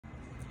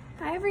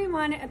Hi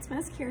everyone, it's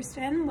Miss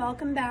Kirsten.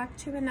 Welcome back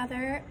to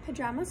another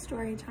Pajama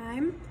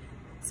Storytime.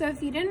 So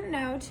if you didn't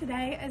know,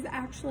 today is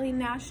actually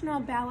National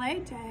Ballet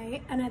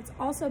Day and it's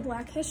also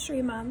Black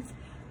History Month.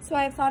 So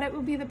I thought it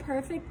would be the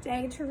perfect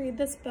day to read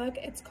this book.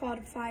 It's called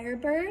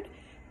Firebird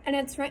and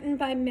it's written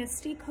by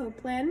Misty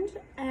Copeland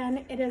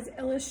and it is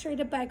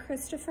illustrated by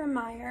Christopher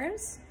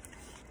Myers.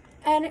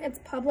 And it's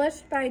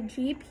published by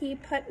G.P.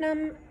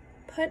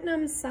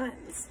 Putnam's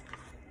Sons.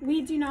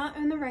 We do not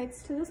own the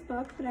rights to this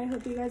book, but I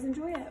hope you guys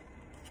enjoy it.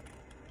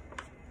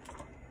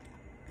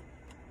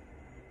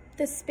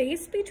 The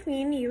space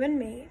between you and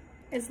me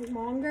is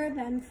longer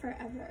than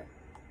forever.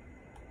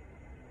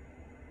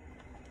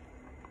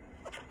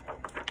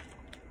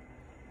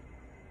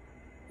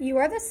 You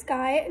are the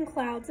sky and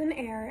clouds and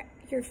air.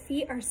 Your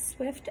feet are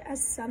swift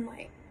as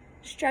sunlight,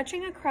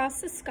 stretching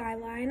across the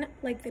skyline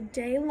like the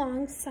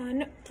day-long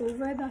sun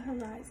over the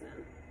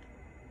horizon.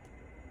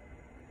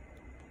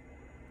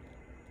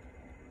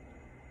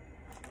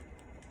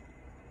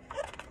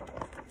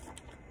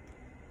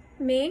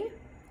 Me,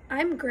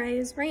 I'm gray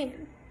as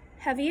rain,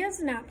 heavy as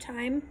nap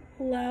time,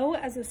 low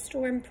as a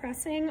storm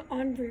pressing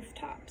on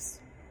rooftops.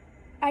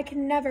 I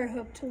can never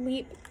hope to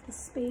leap the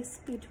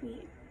space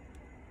between.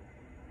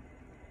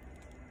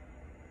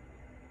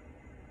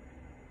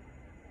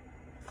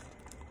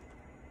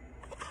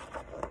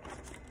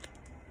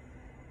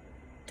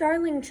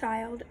 Darling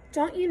child,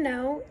 don't you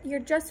know you're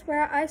just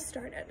where I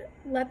started?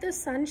 Let the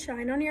sun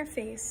shine on your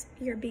face,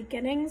 your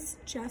beginning's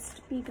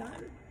just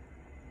begun.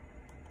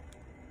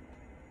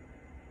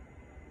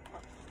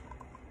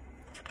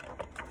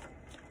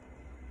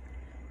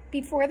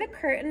 Before the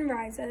curtain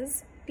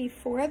rises,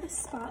 before the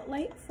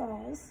spotlight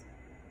falls,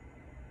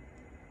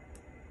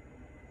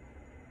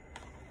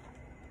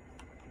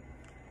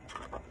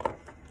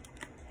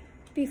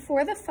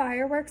 before the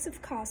fireworks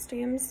of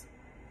costumes,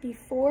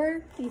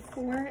 before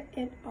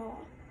it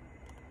all.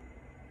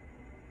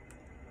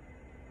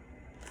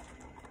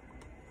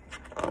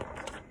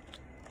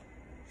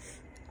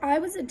 I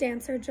was a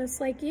dancer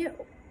just like you,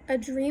 a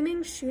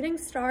dreaming shooting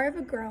star of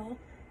a girl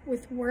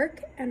with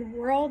work and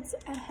worlds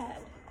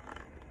ahead.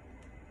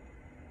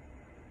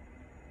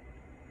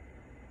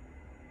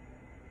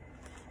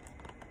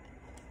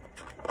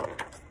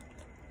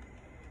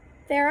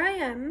 There I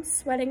am,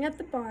 sweating at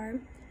the bar.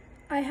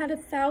 I had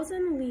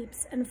 1,000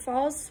 leaps and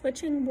falls,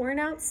 switching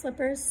worn-out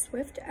slippers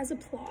swift as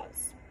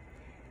applause.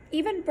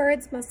 Even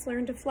birds must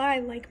learn to fly.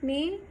 Like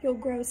me, you'll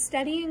grow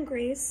steady in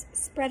grace,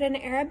 spread an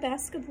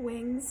arabesque of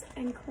wings,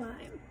 and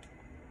climb.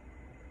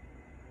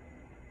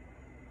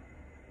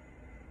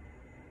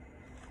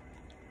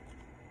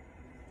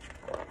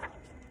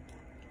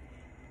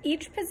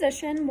 Each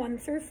position, 1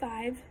 through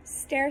 5,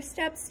 stair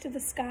steps to the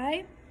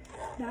sky.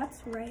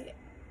 That's right.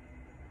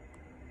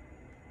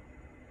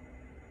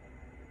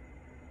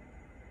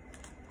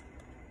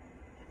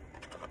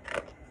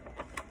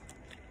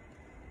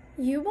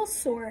 You will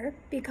soar,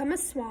 become a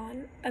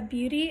swan, a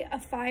beauty, a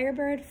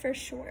firebird for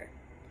sure.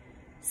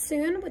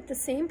 Soon, with the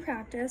same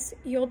practice,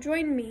 you'll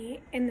join me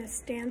in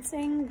this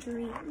dancing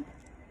dream.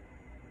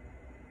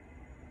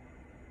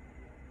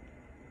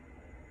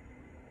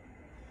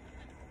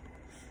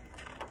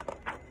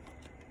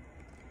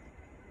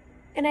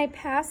 In a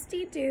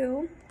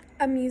pasty-do,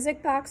 a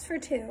music box for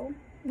two,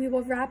 we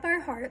will wrap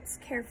our hearts,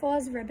 careful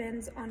as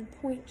ribbons on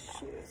point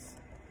shoes.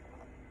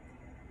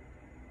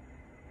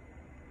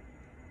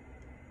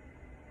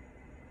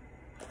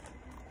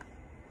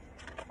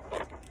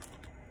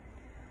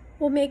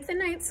 We'll make the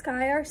night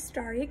sky our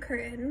starry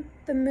curtain,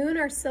 the moon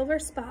our silver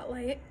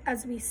spotlight,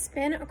 as we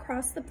spin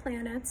across the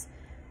planets,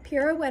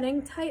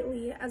 pirouetting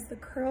tightly as the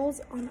curls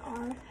on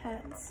our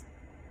heads.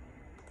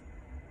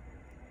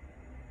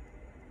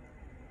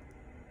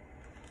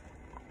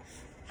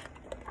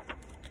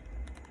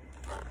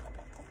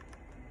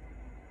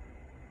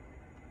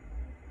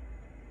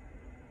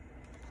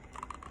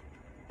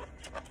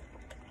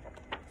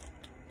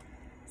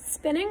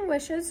 Spinning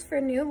wishes for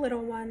new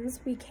little ones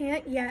we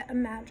can't yet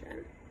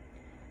imagine.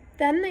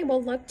 Then they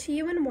will look to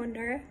you in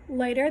wonder,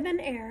 lighter than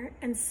air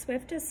and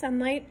swift as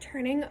sunlight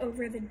turning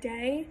over the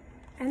day,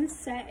 and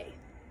say,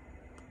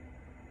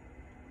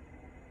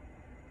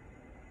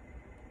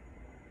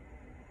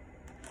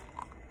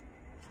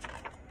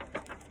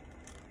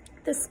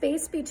 the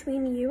space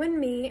between you and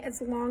me is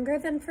longer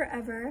than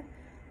forever,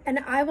 and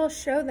I will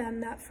show them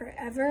that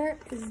forever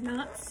is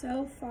not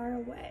so far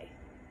away.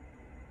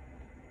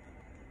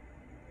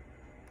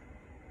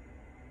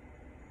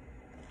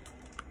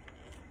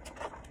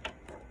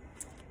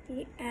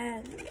 The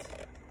end.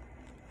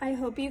 I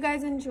hope you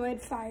guys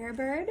enjoyed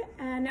Firebird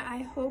and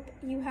I hope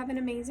you have an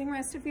amazing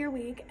rest of your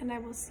week and I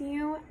will see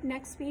you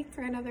next week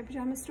for another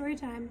Pajama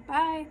Storytime.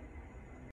 Bye!